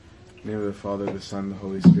In the name of the Father, the Son, the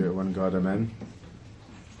Holy Spirit, one God, Amen.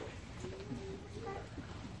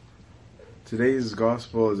 Today's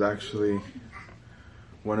gospel is actually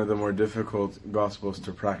one of the more difficult gospels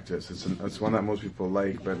to practice. It's one that most people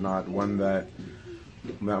like, but not one that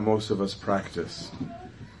most of us practice.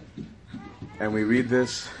 And we read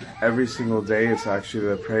this every single day. It's actually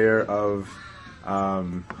the prayer of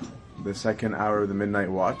the second hour of the midnight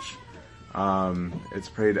watch. It's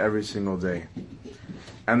prayed every single day.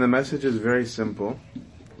 And the message is very simple,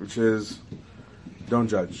 which is don't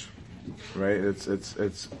judge, right? It's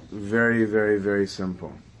very, very, very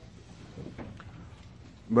simple.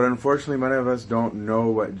 But unfortunately, many of us don't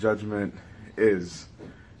know what judgment is,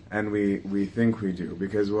 and we think we do,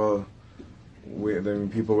 because then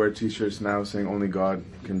people wear t-shirts now saying only God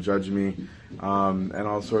can judge me, and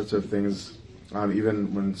all sorts of things,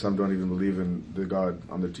 even when some don't even believe in the God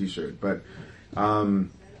on the t-shirt. But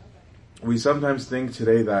we sometimes think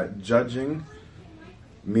today that judging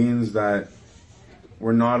means that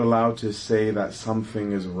we're not allowed to say that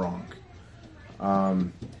something is wrong,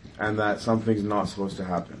 and that something's not supposed to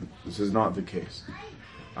happen. This is not the case.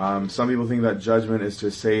 Some people think that judgment is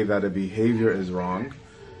to say that a behavior is wrong,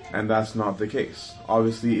 and that's not the case.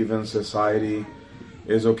 Obviously, even society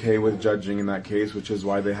is okay with judging in that case, which is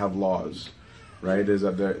why they have laws, right? Is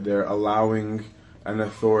that they're allowing an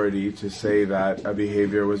authority to say that a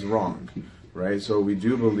behavior was wrong, right? So we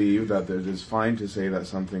do believe that it is fine to say that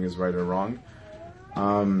something is right or wrong.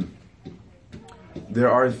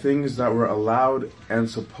 There are things that we're allowed and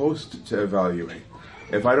supposed to evaluate.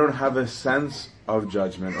 If I don't have a sense of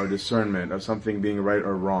judgment or discernment of something being right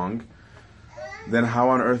or wrong, then how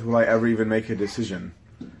on earth will I ever even make a decision,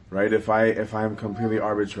 right? If I'm completely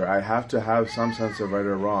arbitrary, I have to have some sense of right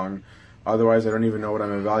or wrong. Otherwise, I don't even know what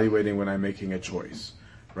I'm evaluating when I'm making a choice,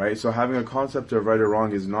 right? So having a concept of right or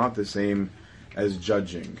wrong is not the same as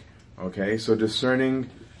judging, okay? So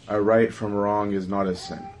discerning a right from wrong is not a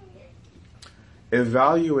sin.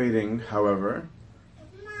 Evaluating, however,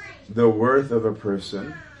 the worth of a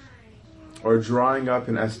person, or drawing up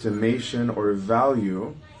an estimation or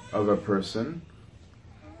value of a person,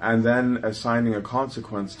 and then assigning a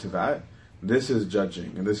consequence to that, this is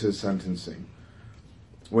judging, and this is sentencing.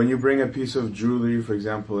 When you bring a piece of jewelry, for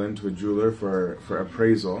example, into a jeweler for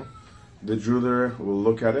appraisal, the jeweler will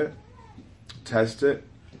look at it, test it,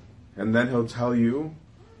 and then he'll tell you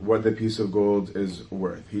what the piece of gold is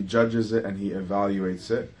worth. He judges it and he evaluates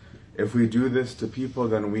it. If we do this to people,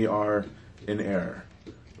 then we are in error,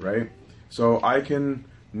 right? So I can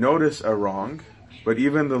notice a wrong, but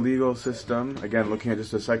even the legal system, again, looking at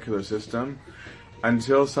just a secular system,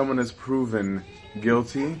 until someone is proven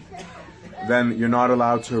guilty, then you're not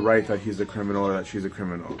allowed to write that he's a criminal or that she's a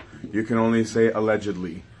criminal. You can only say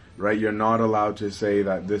allegedly, right? You're not allowed to say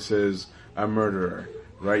that this is a murderer,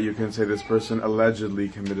 right? You can say this person allegedly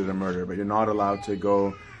committed a murder, but you're not allowed to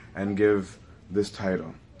go and give this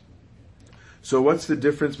title. So what's the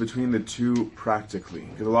difference between the two practically?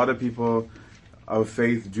 Because a lot of people of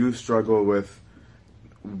faith do struggle with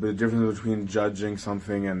the difference between judging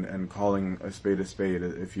something and calling a spade,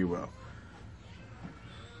 if you will.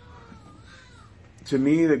 To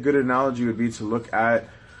me, the good analogy would be to look at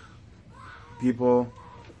people,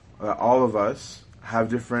 all of us have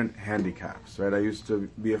different handicaps, right? I used to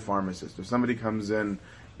be a pharmacist. If somebody comes in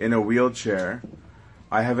a wheelchair,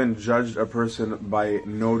 I haven't judged a person by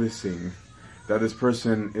noticing that this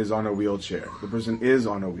person is on a wheelchair. The person is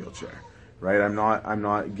on a wheelchair, right? I'm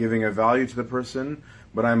not giving a value to the person,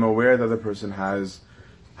 but I'm aware that the person has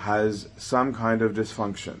some kind of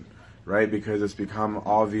dysfunction, right? Because it's become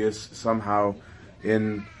obvious somehow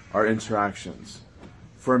in our interactions.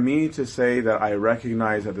 For me to say that I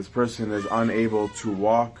recognize that this person is unable to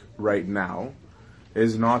walk right now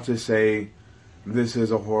is not to say this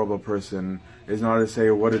is a horrible person, is not to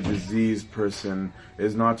say what a diseased person,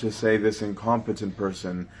 is not to say this incompetent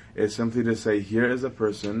person. It's simply to say here is a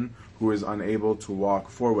person who is unable to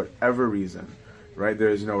walk for whatever reason, right? There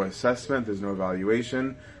is no assessment, there's no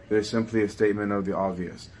evaluation, there's simply a statement of the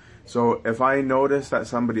obvious. So if I notice that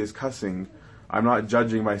somebody is cussing, I'm not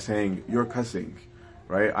judging by saying, you're cussing,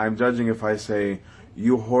 right? I'm judging if I say,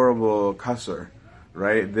 you horrible cusser,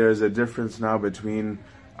 right? There's a difference now between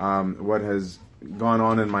what has gone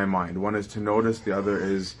on in my mind. One is to notice, the other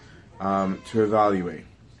is to evaluate.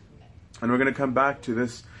 And we're going to come back to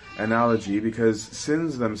this analogy because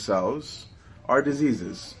sins themselves are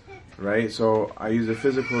diseases, right? So I use a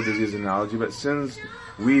physical disease analogy, but sins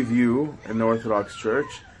we view in the Orthodox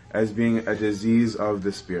Church as being a disease of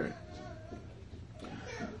the spirit.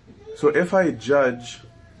 So if I judge,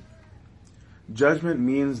 judgment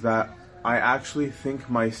means that I actually think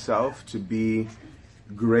myself to be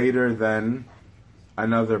greater than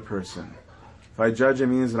another person. If I judge, it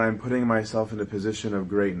means that I'm putting myself in a position of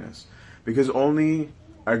greatness. Because only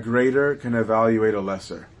a greater can evaluate a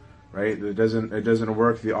lesser, right? It doesn't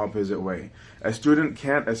work the opposite way. A student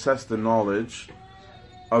can't assess the knowledge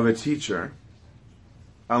of a teacher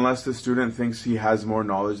unless the student thinks he has more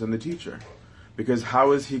knowledge than the teacher. Because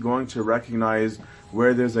how is he going to recognize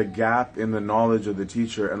where there's a gap in the knowledge of the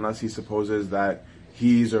teacher unless he supposes that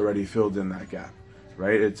he's already filled in that gap,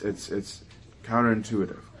 right? It's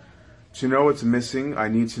counterintuitive. To know what's missing, I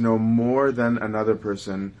need to know more than another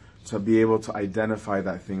person to be able to identify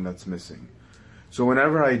that thing that's missing. So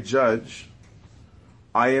whenever I judge,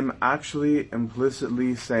 I am actually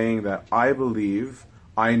implicitly saying that I believe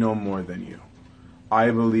I know more than you.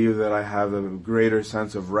 I believe that I have a greater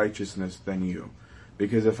sense of righteousness than you.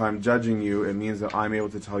 Because if I'm judging you, it means that I'm able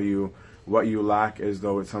to tell you what you lack as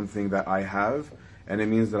though it's something that I have, and it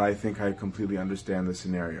means that I think I completely understand the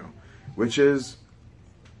scenario, which is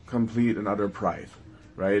complete and utter pride,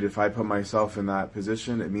 right? If I put myself in that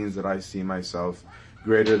position, it means that I see myself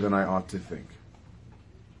greater than I ought to think.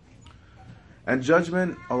 And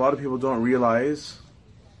judgment, a lot of people don't realize,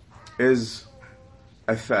 is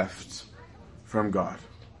a theft from God.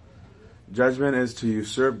 Judgment is to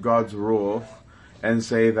usurp God's rule and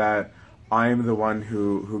say that I'm the one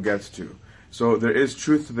who gets to. So there is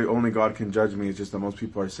truth to the only God can judge me. It's just that most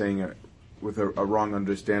people are saying it with a wrong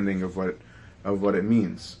understanding of what it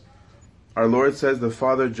means. Our Lord says the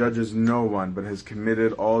Father judges no one, but has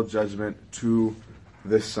committed all judgment to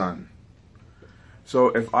the Son. So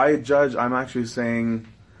if I judge, I'm actually saying,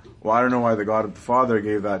 well, I don't know why the God of the Father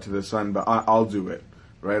gave that to the Son, but I'll do it,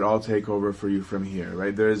 right? I'll take over for you from here,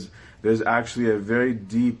 right? There's actually a very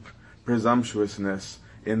deep presumptuousness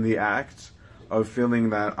in the act of feeling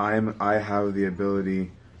that I have the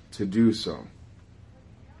ability to do so.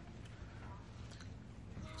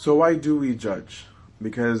 So why do we judge?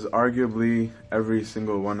 Because arguably every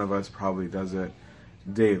single one of us probably does it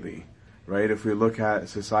daily, right? If we look at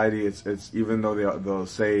society, it's even though they'll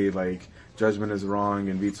say like judgment is wrong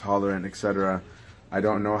and be tolerant, etc. I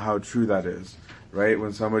don't know how true that is, right?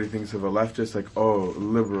 When somebody thinks of a leftist, like, oh,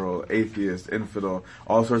 liberal, atheist, infidel,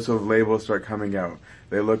 all sorts of labels start coming out.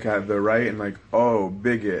 They look at the right and like, oh,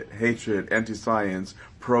 bigot, hatred, anti-science,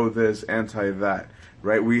 pro this, anti that,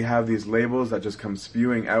 right? We have these labels that just come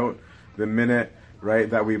spewing out the minute, right,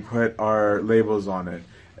 that we put our labels on it.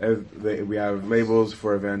 We have labels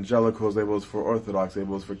for evangelicals, labels for Orthodox,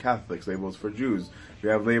 labels for Catholics, labels for Jews. We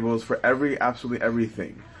have labels for absolutely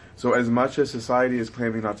everything. So as much as society is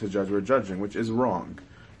claiming not to judge, we're judging, which is wrong,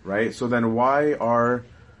 right? So then why are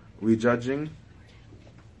we judging?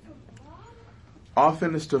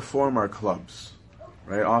 Often it's to form our clubs,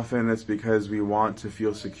 right? Often it's because we want to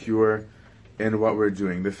feel secure in what we're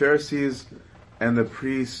doing. The Pharisees and the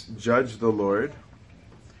priests judged the Lord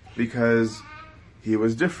because he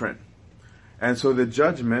was different. And so the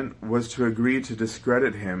judgment was to agree to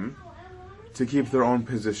discredit him to keep their own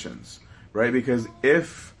positions, right? Because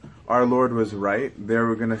if our Lord was right, they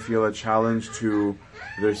were going to feel a challenge to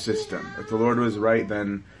their system. If the Lord was right,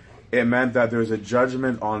 then it meant that there's a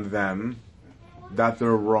judgment on them that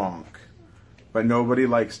they're wrong. But nobody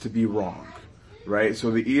likes to be wrong, right?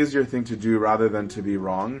 So the easier thing to do rather than to be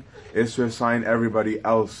wrong is to assign everybody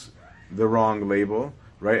else the wrong label,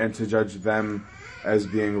 right? And to judge them as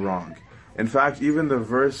being wrong. In fact, even the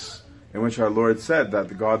verse in which our Lord said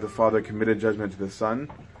that God the Father committed judgment to the Son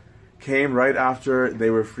came right after they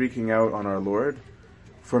were freaking out on our Lord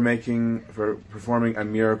for performing a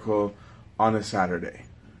miracle on a Saturday,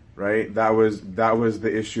 right? That was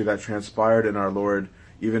the issue that transpired in our Lord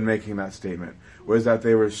even making that statement, was that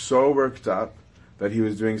they were so worked up that he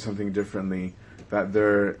was doing something differently that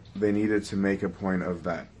they needed to make a point of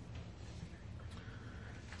that.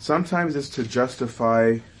 Sometimes it's to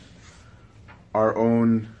justify our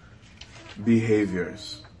own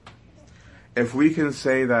behaviors. If we can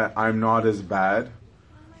say that I'm not as bad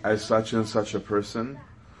as such and such a person,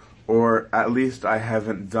 or at least I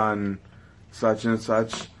haven't done such and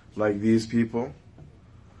such like these people,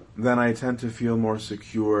 then I tend to feel more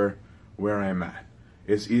secure where I'm at.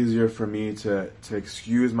 It's easier for me to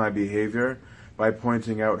excuse my behavior by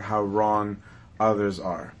pointing out how wrong others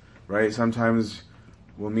are, right? Sometimes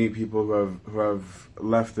we'll meet people who have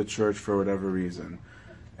left the church for whatever reason,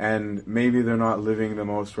 and maybe they're not living the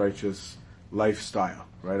most righteous lifestyle,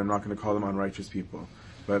 right? I'm not going to call them unrighteous people,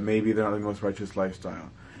 but maybe they're not living the most righteous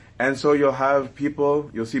lifestyle. And so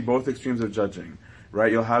you'll see both extremes of judging,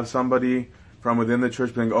 right? You'll have somebody from within the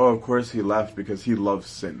church being, oh, of course he left because he loves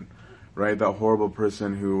sin, right? That horrible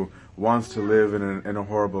person who wants to live in a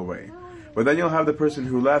horrible way. But then you'll have the person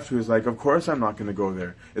who left who's like, of course I'm not going to go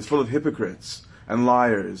there. It's full of hypocrites and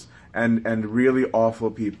liars and really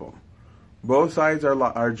awful people. Both sides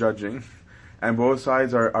are judging, and both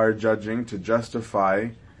sides are judging to justify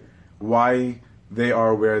why they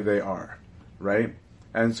are where they are, right?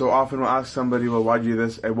 And so often we'll ask somebody, well, why do you do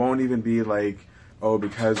this? It won't even be like, oh,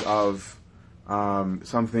 because of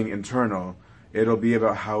something internal. It'll be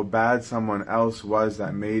about how bad someone else was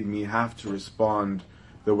that made me have to respond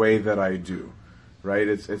the way that I do, right?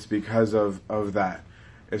 It's because of that.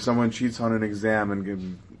 If someone cheats on an exam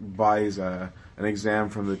and buys an exam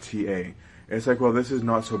from the TA, it's like, well, this is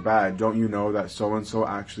not so bad. Don't you know that so-and-so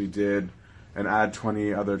actually did, and add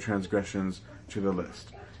 20 other transgressions to the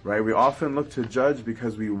list, right? We often look to judge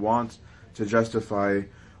because we want to justify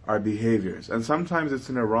our behaviors. And sometimes it's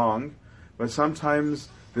in a wrong, but sometimes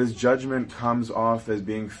this judgment comes off as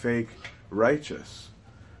being fake righteous.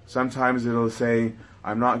 Sometimes it'll say,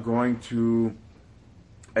 I'm not going to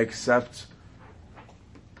accept,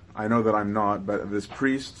 I know that I'm not, but this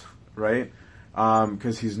priest, right?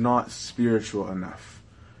 Because he's not spiritual enough,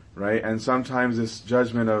 right? And sometimes this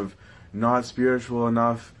judgment of not spiritual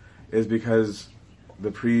enough is because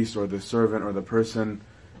the priest or the servant or the person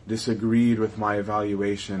disagreed with my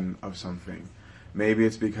evaluation of something. Maybe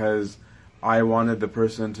it's because I wanted the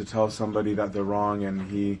person to tell somebody that they're wrong and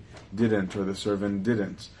he didn't, or the servant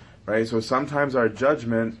didn't, right? So sometimes our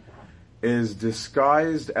judgment is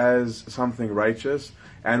disguised as something righteous,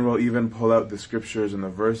 and we'll even pull out the scriptures and the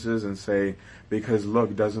verses and say, because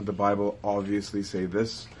look, doesn't the Bible obviously say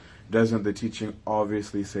this? Doesn't the teaching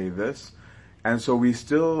obviously say this? And so we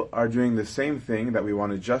still are doing the same thing, that we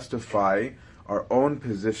want to justify our own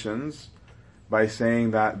positions by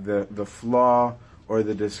saying that the flaw or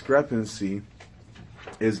the discrepancy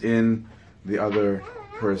is in the other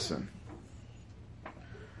person.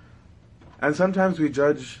 And sometimes we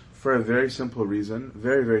judge for a very simple reason,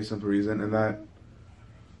 very, very simple reason, in that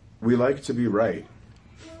we like to be right.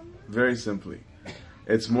 Very simply.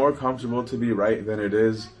 It's more comfortable to be right than it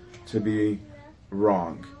is to be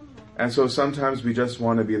wrong. And so sometimes we just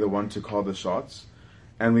want to be the one to call the shots,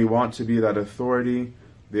 and we want to be that authority,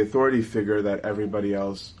 the authority figure that everybody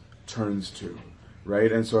else turns to,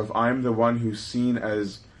 right? And so if I'm the one who's seen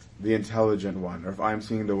as the intelligent one, or if I'm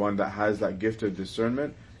seeing the one that has that gift of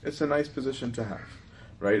discernment, it's a nice position to have,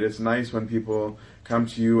 right? It's nice when people come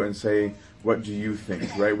to you and say, what do you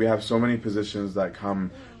think, right? We have so many positions that come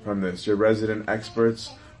from this. Your resident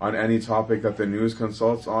experts on any topic that the news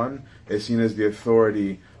consults on is seen as the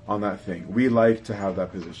authority on that thing. We like to have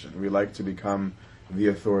that position. We like to become the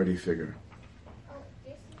authority figure.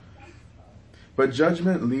 But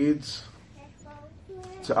judgment leads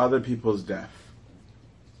to other people's death.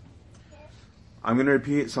 I'm going to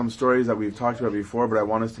repeat some stories that we've talked about before, but I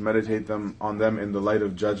want us to meditate on them in the light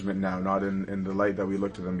of judgment now, not in the light that we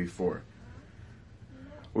looked at them before.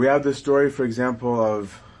 We have the story, for example,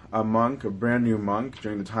 of a monk, a brand new monk,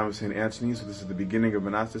 during the time of St. Anthony, so this is the beginning of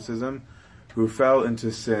monasticism, who fell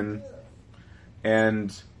into sin,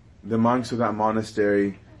 and the monks of that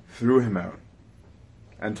monastery threw him out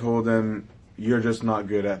and told him, you're just not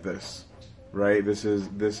good at this, right? This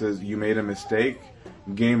is, you made a mistake,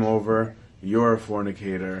 game over, you're a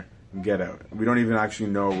fornicator, get out. We don't even actually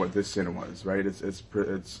know what this sin was, right?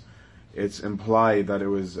 It's implied that it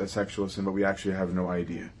was a sexual sin, but we actually have no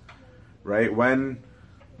idea, right? When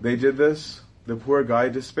they did this, the poor guy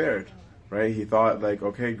despaired, right? He thought, like,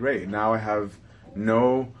 okay, great, now I have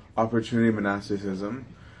no opportunity of monasticism.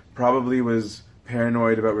 Probably was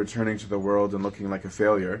paranoid about returning to the world and looking like a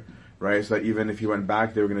failure, right? So that even if he went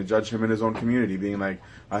back, they were going to judge him in his own community, being like,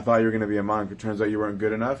 I thought you were going to be a monk. It turns out you weren't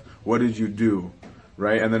good enough. What did you do?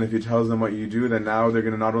 Right? And then if he tells them what you do, then now they're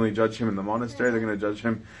going to not only judge him in the monastery, they're going to judge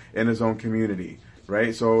him in his own community,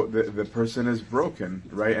 right? So the person is broken,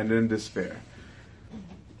 right? And in despair.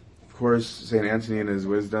 Of course, St. Anthony in his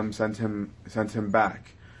wisdom sent him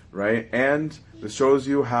back, right? And this shows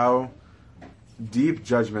you how deep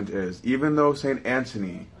judgment is. Even though St.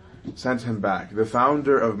 Anthony sent him back, the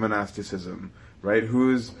founder of monasticism, right,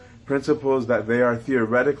 whose principles that they are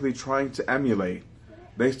theoretically trying to emulate,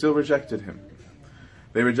 they still rejected him.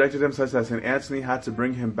 They rejected him such that St. Anthony had to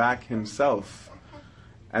bring him back himself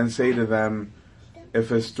and say to them, if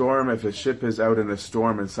a ship is out in a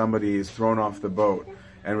storm and somebody is thrown off the boat,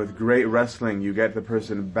 and with great wrestling you get the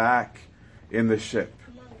person back in the ship,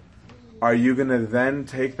 are you going to then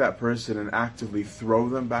take that person and actively throw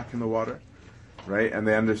them back in the water? Right? And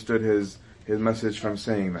they understood his message from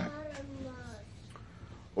saying that.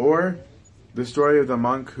 Or the story of the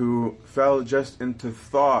monk who fell just into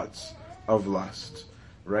thoughts of lust,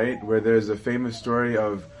 right? Where there's a famous story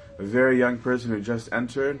of a very young person who just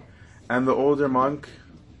entered, And the older monk,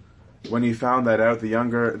 when he found that out,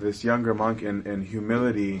 this younger monk in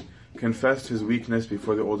humility confessed his weakness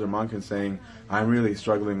before the older monk and saying, I'm really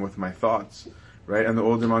struggling with my thoughts, right? And the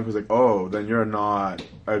older monk was like, oh, then you're not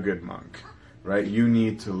a good monk, right? You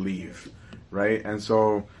need to leave, right? And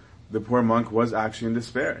so the poor monk was actually in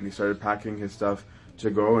despair, and he started packing his stuff to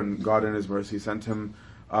go, and God in his mercy sent him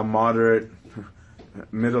a moderate,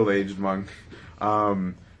 middle-aged monk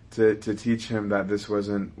to teach him that this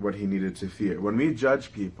wasn't what he needed to fear. When we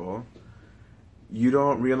judge people, you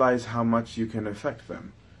don't realize how much you can affect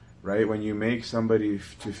them, right? When you make somebody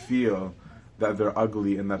to feel that they're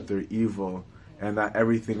ugly and that they're evil and that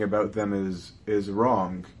everything about them is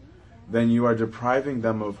wrong, then you are depriving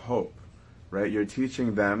them of hope, right? You're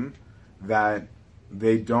teaching them that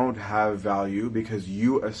they don't have value because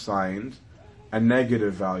you assigned a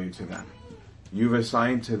negative value to them. You've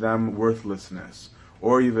assigned to them worthlessness,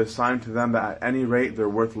 or you've assigned to them that at any rate they're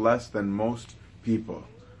worth less than most people.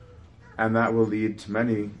 And that will lead to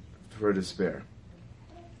many for despair.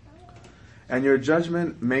 And your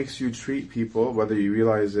judgment makes you treat people, whether you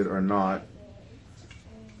realize it or not,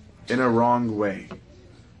 in a wrong way.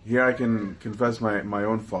 Here I can confess my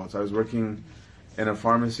own faults. I was working in a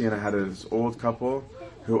pharmacy and I had this old couple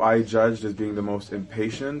who I judged as being the most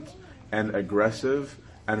impatient and aggressive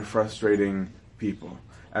and frustrating people.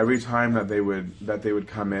 Every time that they would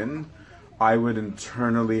come in, I would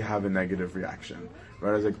internally have a negative reaction.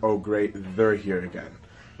 Right? I was like, oh great, they're here again.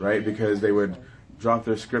 Right? Because they would drop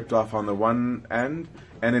their script off on the one end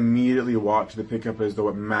and immediately walk to the pickup as though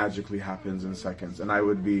it magically happens in seconds. And I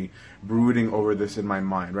would be brooding over this in my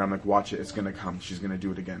mind, where I'm like, watch it, it's going to come. She's going to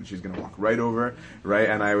do it again. She's going to walk right over, right?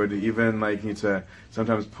 And I would even need to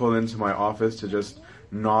sometimes pull into my office to just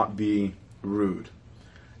not be rude.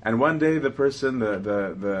 And one day the person,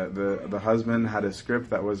 the husband had a script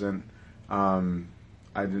that wasn't, I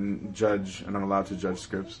didn't judge, and I'm allowed to judge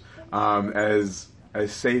scripts, as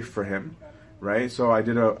safe for him, right? So I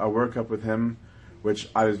did a workup with him, which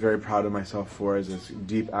I was very proud of myself for, as this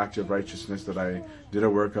deep act of righteousness that I did a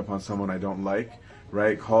workup on someone I don't like,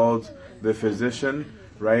 right? Called the physician,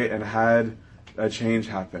 right? And had a change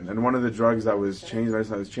happen. And one of the drugs that was changed,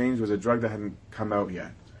 was a drug that hadn't come out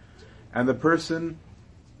yet. And the person's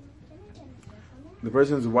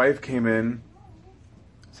wife came in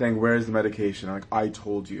saying, where's the medication? I'm like, I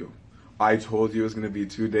told you it was going to be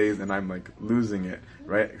 2 days, and I'm like losing it,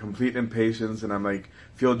 right? Complete impatience, and I'm like,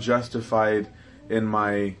 feel justified in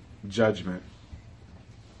my judgment.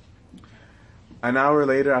 An hour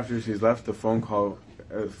later, after she's left, the phone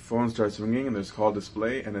starts ringing, and there's call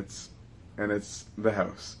display, and it's the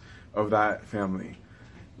house of that family.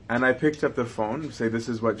 And I picked up the phone to say, this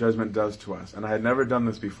is what judgment does to us. And I had never done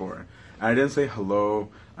this before. And I didn't say hello.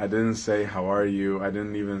 I didn't say, how are you? I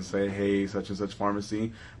didn't even say, hey, such and such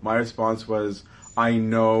pharmacy. My response was, I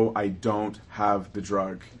know I don't have the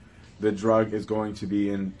drug. The drug is going to be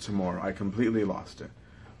in tomorrow. I completely lost it.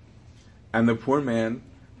 And the poor man,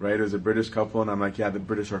 right, it was a British couple, and I'm like, yeah, the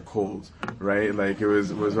British are cold, right? Like, it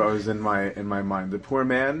was what was in my mind. The poor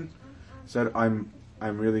man said, I'm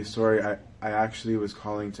really sorry. I actually was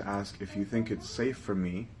calling to ask if you think it's safe for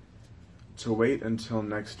me to wait until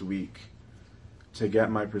next week to get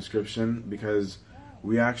my prescription, because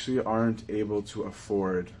we actually aren't able to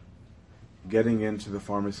afford getting into the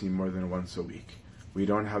pharmacy more than once a week. We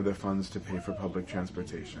don't have the funds to pay for public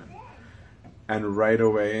transportation. And right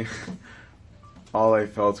away, all I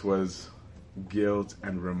felt was guilt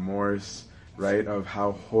and remorse, right, of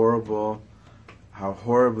how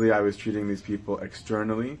horribly I was treating these people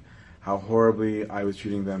externally, how horribly I was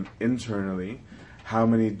treating them internally, how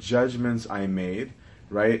many judgments I made,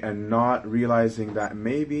 right, and not realizing that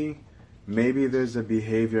maybe there's a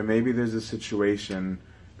behavior, maybe there's a situation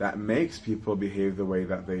that makes people behave the way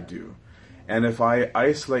that they do. And if I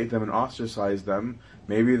isolate them and ostracize them,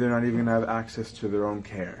 maybe they're not even going to have access to their own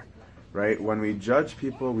care, right? When we judge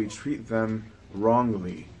people, we treat them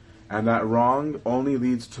wrongly. And that wrong only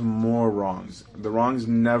leads to more wrongs. The wrongs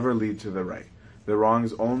never lead to the right. The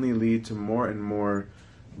wrongs only lead to more and more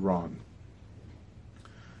wrong.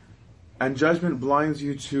 And judgment blinds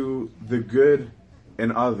you to the good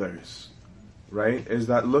in others, right? Is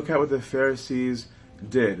that, look at what the Pharisees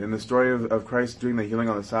did. In the story of Christ doing the healing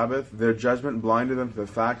on the Sabbath, their judgment blinded them to the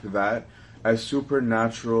fact that a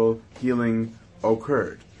supernatural healing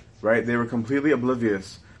occurred, right? They were completely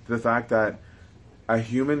oblivious to the fact that a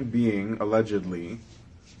human being, allegedly,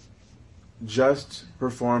 just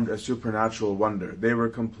performed a supernatural wonder. They were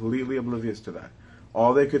completely oblivious to that.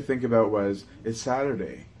 All they could think about was, it's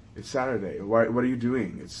Saturday. It's Saturday. What are you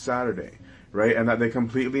doing? It's Saturday, right? And that they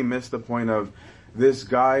completely missed the point of, this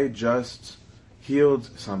guy just healed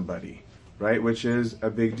somebody, right? Which is a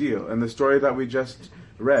big deal. In the story that we just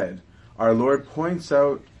read, our Lord points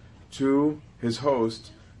out to his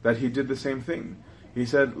host that he did the same thing. He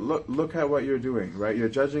said, look at what you're doing, right? You're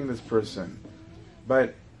judging this person,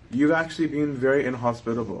 but you've actually been very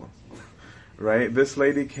inhospitable, right? This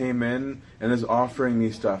lady came in and is offering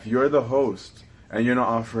me stuff. You're the host, and you're not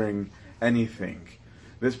offering anything.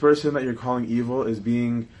 This person that you're calling evil is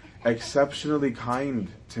being exceptionally kind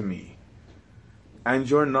to me, and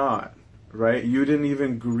you're not, right? You didn't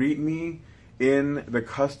even greet me in the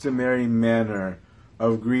customary manner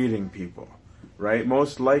of greeting people, right?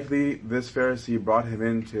 Most likely, this Pharisee brought him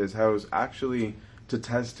into his house actually to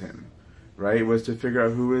test him, right? It was to figure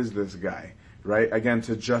out who is this guy, right? Again,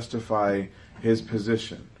 to justify his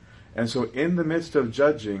position. And so in the midst of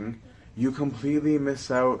judging, you completely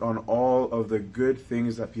miss out on all of the good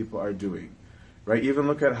things that people are doing, right? Even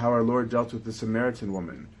look at how our Lord dealt with the Samaritan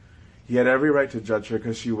woman. He had every right to judge her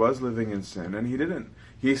because she was living in sin, and he didn't.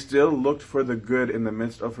 He still looked for the good in the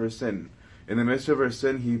midst of her sin. In the midst of her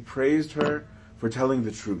sin, he praised her for telling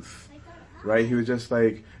the truth, right? He was just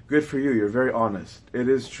like, good for you, you're very honest. It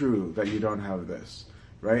is true that you don't have this,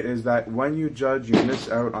 right? Is that when you judge, you miss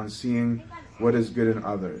out on seeing what is good in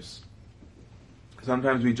others.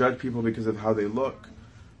 Sometimes we judge people because of how they look,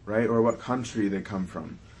 right? Or what country they come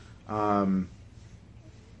from.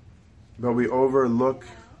 But we overlook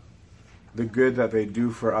the good that they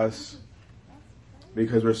do for us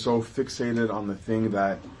because we're so fixated on the thing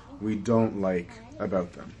that we don't like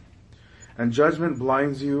about them. And judgment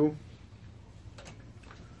blinds you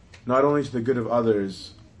not only to the good of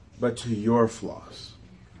others, but to your flaws,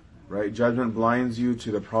 right? Judgment blinds you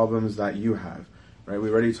to the problems that you have, right?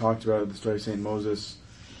 We already talked about the story of St. Moses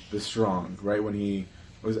the Strong, right? When he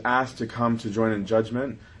was asked to come to join in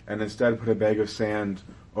judgment and instead put a bag of sand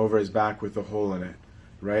over his back with a hole in it,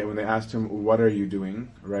 right? When they asked him, what are you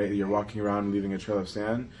doing, right? You're walking around leaving a trail of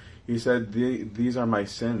sand. He said, these are my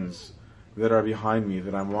sins that are behind me,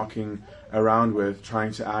 that I'm walking around with,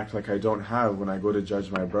 trying to act like I don't have when I go to judge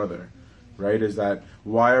my brother, right? Is that,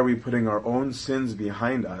 why are we putting our own sins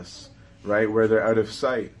behind us, right, where they're out of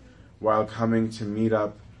sight, while coming to meet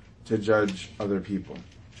up to judge other people?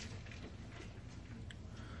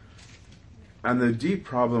 And the deep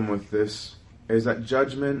problem with this is that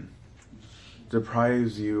judgment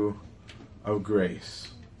deprives you of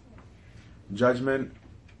grace. Judgment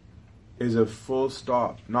is a full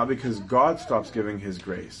stop, not because God stops giving his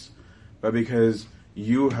grace, but because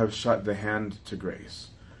you have shut the hand to grace.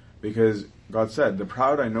 Because God said, the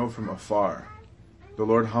proud I know from afar. The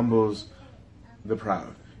Lord humbles the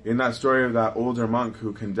proud. In that story of that older monk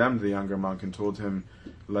who condemned the younger monk and told him,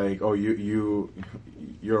 like, oh, you're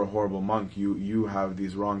a horrible monk, you have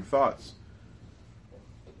these wrong thoughts.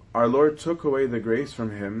 Our Lord took away the grace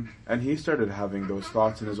from him, and he started having those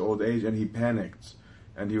thoughts in his old age, and he panicked,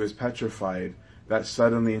 and he was petrified that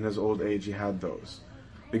suddenly in his old age he had those.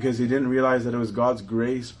 Because he didn't realize that it was God's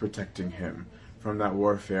grace protecting him from that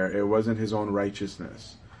warfare. It wasn't his own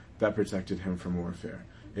righteousness that protected him from warfare.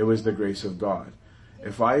 It was the grace of God.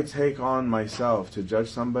 If I take on myself to judge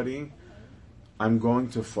somebody, I'm going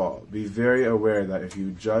to fall. Be very aware that if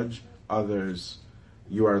you judge others,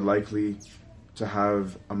 you are likely to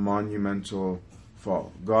have a monumental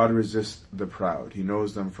fall. God resists the proud. He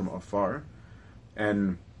knows them from afar.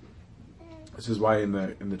 And this is why in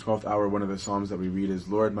the 12th hour, one of the Psalms that we read is,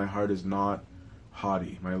 Lord, my heart is not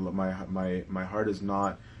haughty. My heart is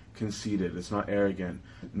not conceited. It's not arrogant.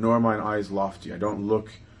 Nor mine eyes lofty. I don't look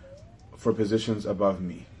for positions above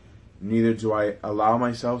me. Neither do I allow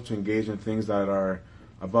myself to engage in things that are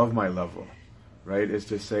above my level. Right? It's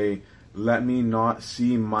to say, let me not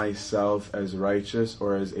see myself as righteous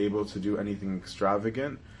or as able to do anything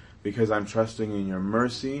extravagant, because I'm trusting in your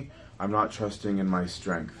mercy. I'm not trusting in my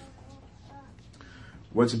strength.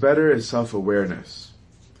 What's better is self-awareness.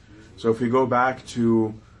 So if we go back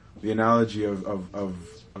to the analogy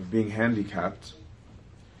of being handicapped,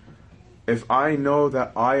 if I know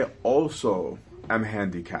that I also am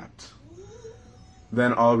handicapped,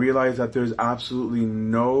 then I'll realize that there's absolutely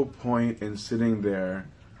no point in sitting there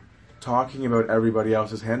talking about everybody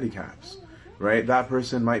else's handicaps, right? That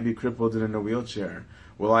person might be crippled and in a wheelchair.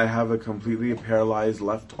 Well, I have a completely paralyzed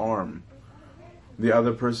left arm. The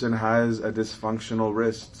other person has a dysfunctional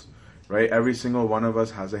wrist, right? Every single one of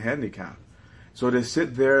us has a handicap. So to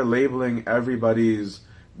sit there labeling everybody's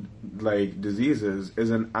diseases is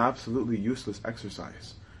an absolutely useless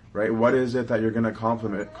exercise, right? What is it that you're going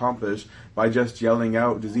to accomplish by just yelling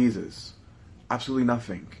out diseases? Absolutely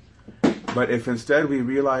nothing. But if instead we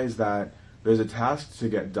realize that there's a task to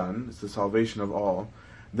get done, it's the salvation of all,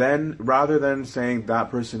 then rather than saying that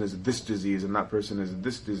person is this disease and that person is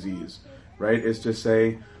this disease, right, is to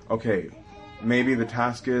say, okay, maybe the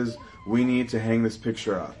task is we need to hang this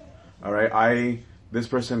picture up. All right, this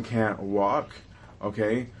person can't walk.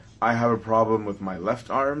 Okay, I have a problem with my left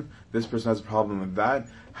arm. This person has a problem with that.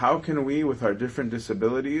 How can we, with our different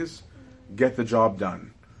disabilities, get the job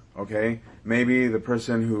done? Okay, maybe the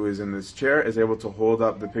person who is in this chair is able to hold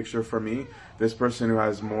up the picture for me. This person who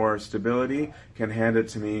has more stability can hand it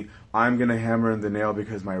to me. I'm going to hammer in the nail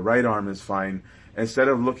because my right arm is fine. Instead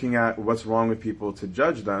of looking at what's wrong with people to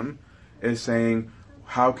judge them, is saying,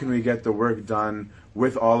 how can we get the work done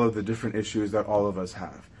with all of the different issues that all of us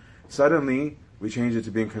have? Suddenly, we change it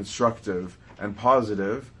to being constructive and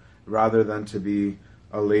positive rather than to be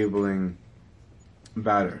a labeling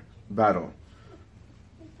battle.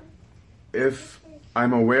 If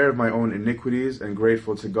I'm aware of my own iniquities and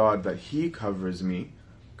grateful to God that He covers me,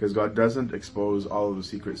 because God doesn't expose all of the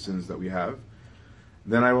secret sins that we have,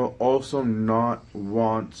 then I will also not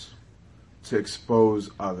want to expose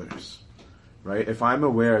others. Right? If I'm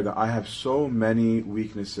aware that I have so many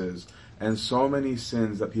weaknesses and so many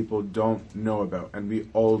sins that people don't know about, and we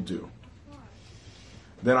all do,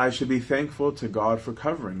 then I should be thankful to God for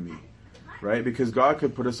covering me. Right? Because God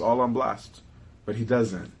could put us all on blast, but He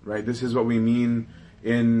doesn't. Right? This is what we mean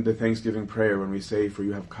in the Thanksgiving prayer when we say, for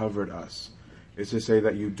you have covered us. It's to say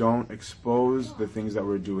that you don't expose the things that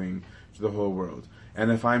we're doing to the whole world.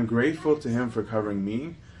 And if I'm grateful to Him for covering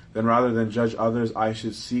me, then rather than judge others, I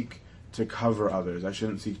should seek to cover others. I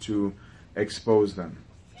shouldn't seek to expose them.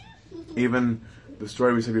 Even the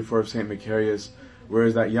story we said before of St. Macarius, where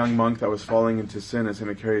is that young monk that was falling into sin and St.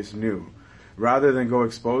 Macarius knew. Rather than go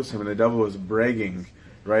expose him, and the devil was bragging,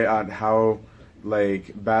 right, on how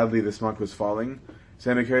badly this monk was falling,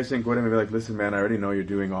 St. Macarius didn't go to him and be like, listen man, I already know you're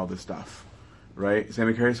doing all this stuff. Right? St.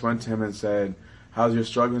 Macarius went to him and said, how's your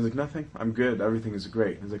struggle? He's like, nothing, I'm good, everything is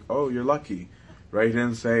great. He's like, oh, you're lucky. Right? He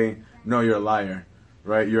didn't say, no, you're a liar.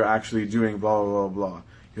 Right? You're actually doing blah, blah, blah, blah.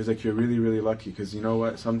 He was like, you're really, really lucky, because you know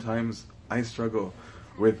what? Sometimes I struggle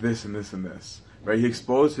with this and this and this. Right? He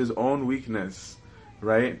exposed his own weakness,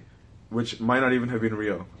 right? Which might not even have been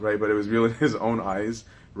real, right? But it was real in his own eyes,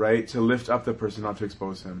 right? To lift up the person, not to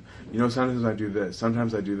expose him. You know, sometimes I do this,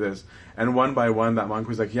 sometimes I do this. And one by one, that monk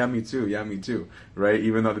was like, yeah, me too, right?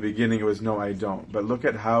 Even though at the beginning it was, no, I don't. But look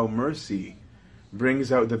at how mercy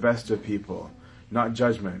brings out the best of people, not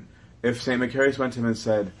judgment. If St. Macarius went to him and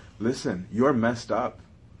said, listen, you're messed up,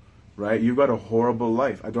 right? You've got a horrible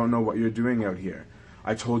life. I don't know what you're doing out here.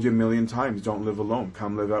 I told you a million times, don't live alone.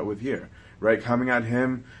 Come live out with here, right? Coming at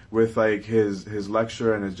him with his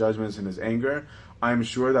lecture and his judgments and his anger, I'm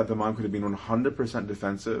sure that the monk would have been 100%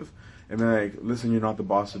 defensive and been like, listen, you're not the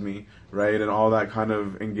boss of me, right? And all that kind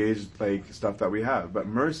of engaged stuff that we have. But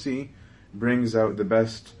mercy brings out the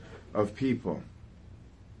best of people.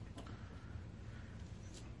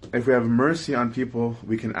 If we have mercy on people,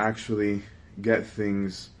 we can actually get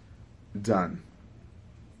things done.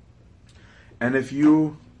 And if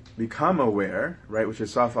you become aware, right, which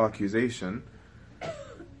is self-accusation,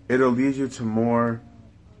 it'll lead you to more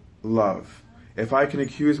love. If I can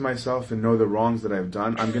accuse myself and know the wrongs that I've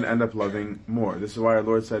done, I'm going to end up loving more. This is why our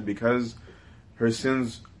Lord said, because her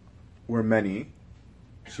sins were many,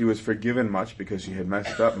 she was forgiven much because she had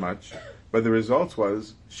messed up much, but the result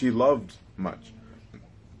was she loved much.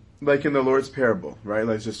 Like in the Lord's parable, right?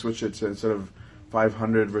 Let's just switch it to, instead of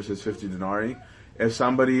 500 versus 50 denarii, if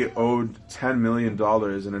somebody owed $10 million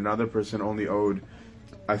and another person only owed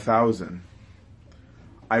 1,000,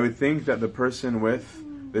 I would think that the person with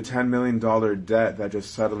the $10 million debt that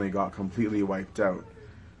just suddenly got completely wiped out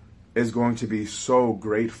is going to be so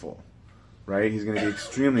grateful, right? He's going to be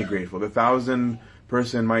extremely grateful. The 1,000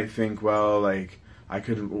 person might think, well, I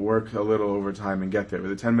could work a little overtime and get there.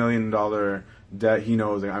 With the $10 million debt, he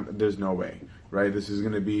knows there's no way, right? This is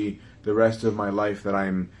going to be the rest of my life that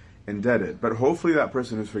I'm indebted. But hopefully that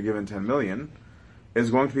person who's forgiven 10 million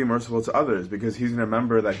is going to be merciful to others, because he's going to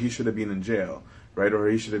remember that he should have been in jail, right? Or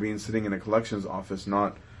he should have been sitting in a collections office,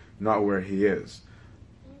 not where he is.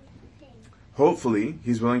 Hopefully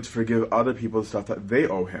he's willing to forgive other people the stuff that they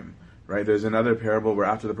owe him, right? There's another parable where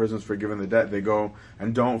after the person's forgiven the debt, they go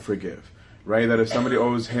and don't forgive, right? That if somebody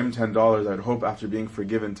owes him $10, I'd hope after being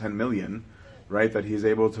forgiven 10 million, right, that he's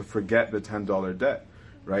able to forget the $10 debt,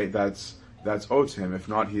 right? That's owed to him. If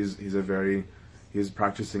not, he's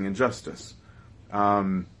practicing injustice.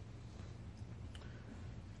 And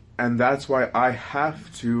that's why I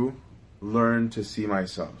have to learn to see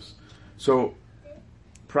myself. So,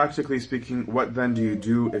 practically speaking, what then do you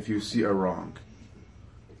do if you see a wrong?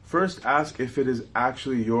 First, ask if it is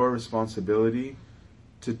actually your responsibility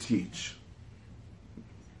to teach.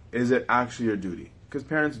 is it actually your duty? Because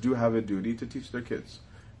parents do have a duty to teach their kids,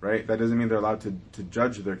 right? That doesn't mean they're allowed to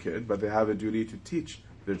judge their kid, but they have a duty to teach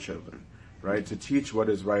their children, right? To teach what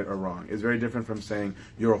is right or wrong. It's very different from saying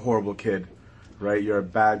you're a horrible kid, right? You're a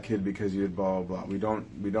bad kid because you did blah, blah, blah. We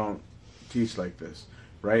don't teach like this,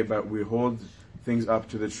 right? But we hold things up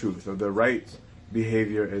to the truth of the right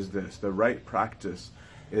behavior is this, the right practice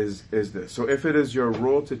is this. So if it is your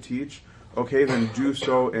role to teach, okay, then do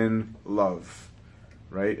so in love,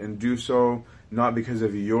 right? And do so not because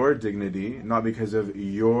of your dignity, not because of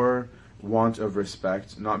your want of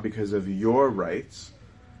respect, not because of your rights,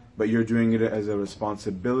 but you're doing it as a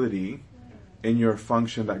responsibility in your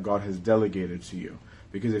function that God has delegated to you.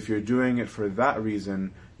 Because if you're doing it for that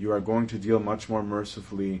reason, you are going to deal much more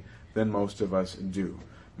mercifully than most of us do.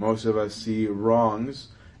 Most of us see wrongs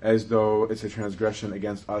as though it's a transgression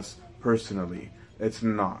against us personally. It's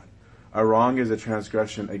not. A wrong is a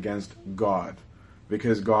transgression against God,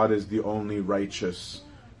 because God is the only righteous,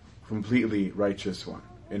 completely righteous one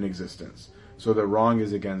in existence. So the wrong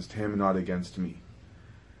is against Him, not against me.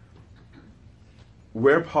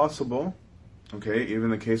 Where possible, okay, even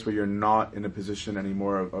the case where you're not in a position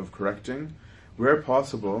anymore of correcting, where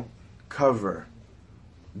possible, cover.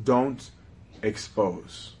 Don't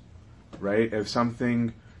expose, right? If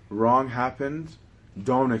something wrong happened,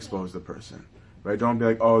 don't expose the person, right? Don't be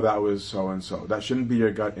like, oh, that was so-and-so. That shouldn't be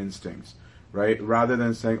your gut instincts, right? Rather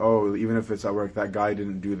than saying, oh, even if it's at work, that guy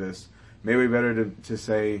didn't do this, maybe better to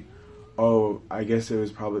say, oh, I guess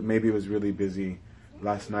maybe it was really busy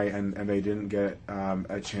last night and they didn't get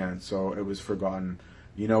a chance, so it was forgotten.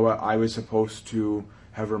 You know what? I was supposed to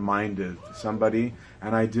have reminded somebody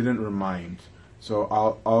and I didn't remind. So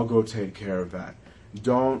I'll go take care of that.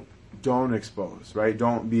 Don't expose, right?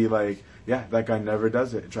 Don't be like, yeah, that guy never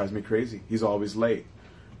does it. It drives me crazy. He's always late,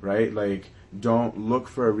 right? Like, don't look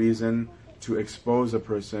for a reason to expose a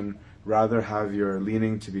person. Rather have your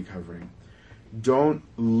leaning to be covering. Don't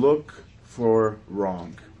look for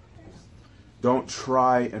wrong. Don't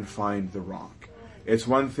try and find the wrong. It's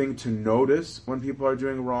one thing to notice when people are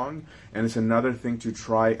doing wrong, and it's another thing to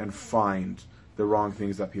try and find the wrong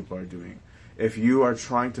things that people are doing. If you are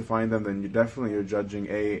trying to find them, then you're judging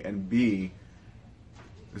A, and B,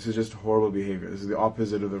 this is just horrible behavior. This is the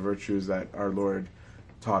opposite of the virtues that our Lord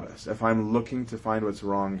taught us. If I'm looking to find what's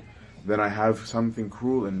wrong, then I have something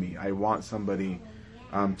cruel in me. I want somebody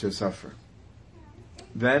to suffer.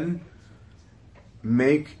 Then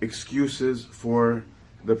make excuses for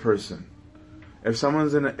the person. If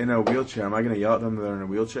someone's in a wheelchair, am I going to yell at them that they're in a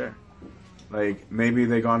wheelchair? Like, maybe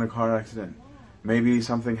they got in a car accident. Maybe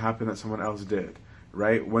something happened that someone else did,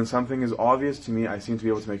 right? When something is obvious to me, I seem to be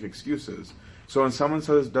able to make excuses. So when someone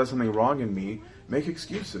does something wrong in me, make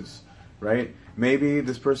excuses, right? Maybe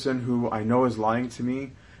this person who I know is lying to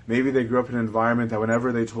me, maybe they grew up in an environment that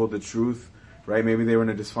whenever they told the truth, right? Maybe they were in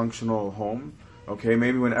a dysfunctional home, okay?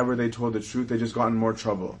 Maybe whenever they told the truth, they just got in more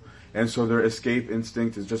trouble. And so their escape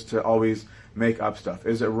instinct is just to always make up stuff.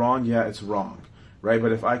 Is it wrong? Yeah, it's wrong. Right?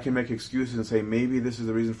 But if I can make excuses and say, maybe this is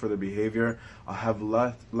the reason for the behavior, I'll have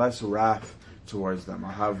less wrath towards them.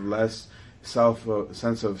 I'll have less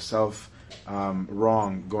sense of self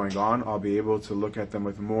wrong going on. I'll be able to look at them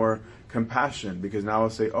with more compassion, because now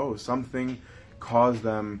I'll say, oh, something caused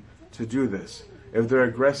them to do this. If they're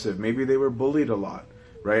aggressive, maybe they were bullied a lot.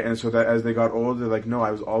 Right? And so that as they got older, like, no,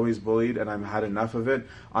 I was always bullied and I've had enough of it.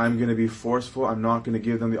 I'm going to be forceful. I'm not going to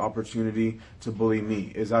give them the opportunity to bully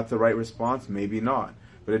me. Is that the right response? Maybe not.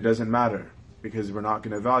 But it doesn't matter, because we're not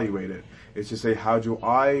going to evaluate it. It's to say, how do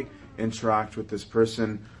I interact with this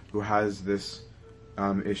person who has this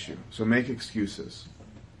issue? So make excuses.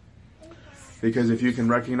 Because if you can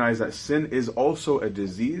recognize that sin is also a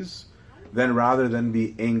disease, then rather than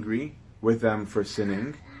be angry with them for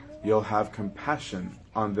sinning, you'll have compassion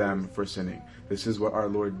on them for sinning. This is what our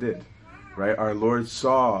Lord did, right? Our Lord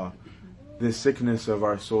saw the sickness of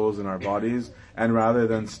our souls and our bodies, and rather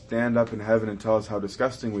than stand up in heaven and tell us how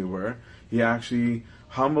disgusting we were, He actually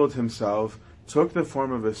humbled Himself, took the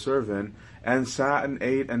form of a servant, and sat and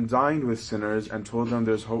ate and dined with sinners and told them,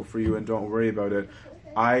 there's hope for you and don't worry about it.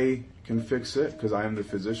 I can fix it because I am the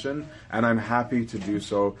physician, and I'm happy to do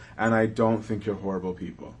so, and I don't think you're horrible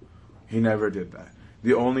people. He never did that.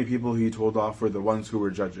 The only people He told off were the ones who were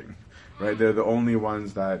judging, right? They're the only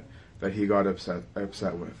ones that He got upset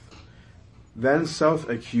with. Then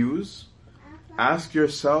self-accuse. Ask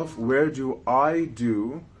yourself, where do I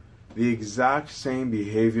do the exact same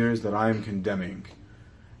behaviors that I'm condemning,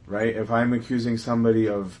 right? If I'm accusing somebody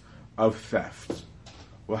of theft,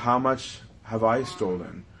 well, how much have I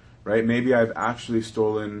stolen, right? Maybe I've actually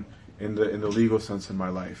stolen in the legal sense in my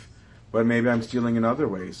life, but maybe I'm stealing in other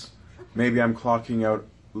ways. Maybe I'm clocking out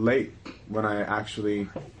late when I actually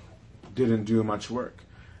didn't do much work.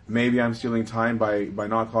 Maybe I'm stealing time by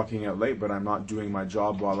not clocking out late, but I'm not doing my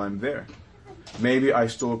job while I'm there. Maybe I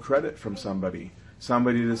stole credit from somebody.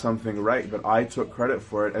 Somebody did something right, but I took credit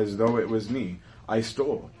for it as though it was me. I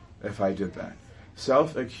stole if I did that.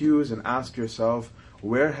 Self-accuse and ask yourself,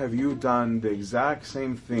 where have you done the exact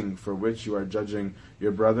same thing for which you are judging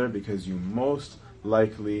your brother? Because you most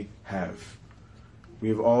likely have.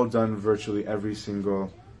 We've all done virtually every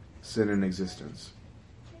single sin in existence.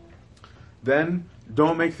 Then,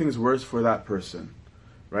 don't make things worse for that person.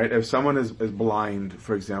 Right? If someone is blind,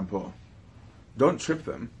 for example, don't trip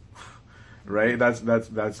them. Right?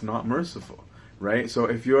 That's not merciful. Right? So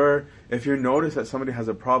if you notice that somebody has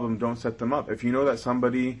a problem, don't set them up. If you know that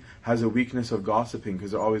somebody has a weakness of gossiping,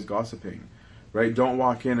 because they're always gossiping, right? Don't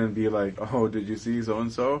walk in and be like, oh, did you see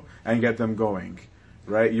so-and-so? And get them going.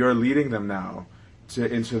 Right? You're leading them now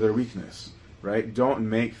into their weakness. Right? Don't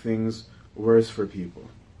make things worse for people.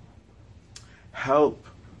 Help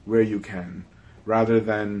where you can, rather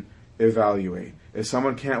than evaluate. If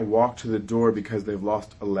someone can't walk to the door because they've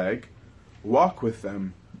lost a leg, walk with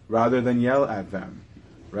them rather than yell at them,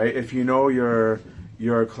 right? If you know your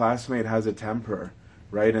classmate has a temper,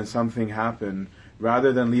 right, and something happened,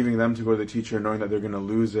 rather than leaving them to go to the teacher knowing that they're going to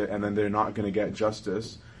lose it and then they're not going to get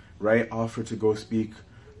justice, right, offer to go speak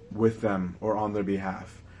with them or on their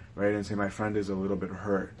behalf, right, and say, my friend is a little bit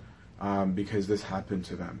hurt because this happened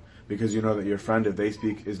to them. Because you know that your friend, if they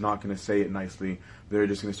speak, is not going to say it nicely. They're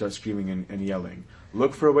just going to start screaming and yelling.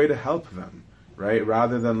 Look for a way to help them, right?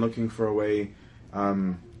 Rather than looking for a way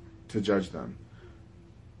to judge them.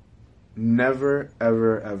 Never,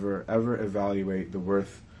 ever, ever, ever evaluate the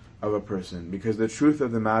worth of a person. Because the truth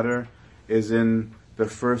of the matter is in the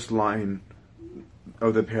first line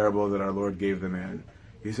of the parable that our Lord gave the man.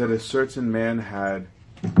 He said, a certain man had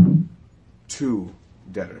 2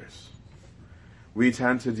 debtors. We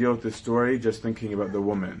tend to deal with this story just thinking about the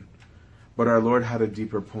woman. But our Lord had a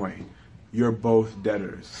deeper point. You're both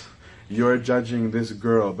debtors. You're judging this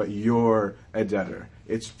girl, but you're a debtor.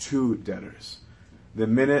 It's 2 debtors. The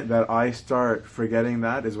minute that I start forgetting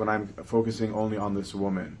that is when I'm focusing only on this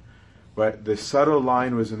woman. But the subtle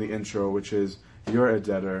line was in the intro, which is, you're a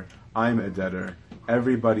debtor, I'm a debtor,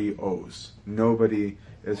 everybody owes. Nobody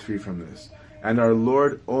is free from this. And our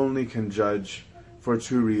Lord only can judge for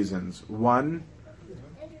 2 reasons. One,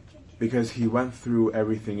 because he went through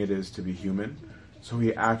everything it is to be human. So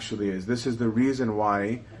he actually is. This is the reason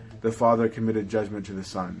why the Father committed judgment to the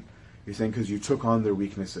Son. He's saying, because you took on their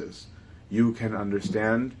weaknesses. You can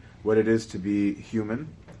understand what it is to be human.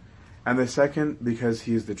 And the second, because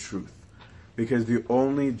he is the truth. Because the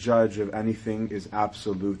only judge of anything is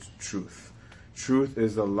absolute truth. Truth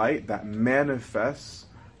is the light that manifests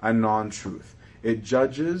a non-truth. It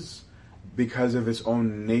judges because of its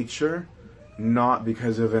own nature, not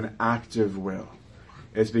because of an active will.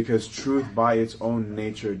 It's because truth by its own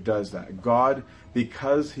nature does that. God,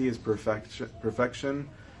 because he is perfection,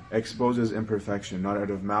 exposes imperfection, not out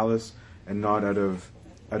of malice and not out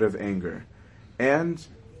of anger. And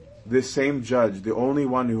this same judge, the only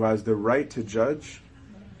one who has the right to judge,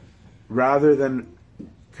 rather than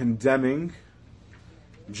condemning,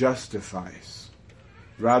 justifies.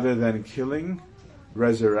 Rather than killing,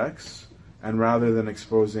 resurrects. And rather than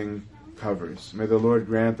exposing, covers. May the Lord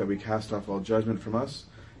grant that we cast off all judgment from us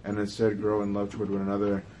and instead grow in love toward one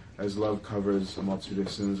another as love covers a multitude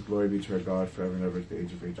of sins. Glory be to our God forever and ever to the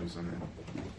age of ages. Amen.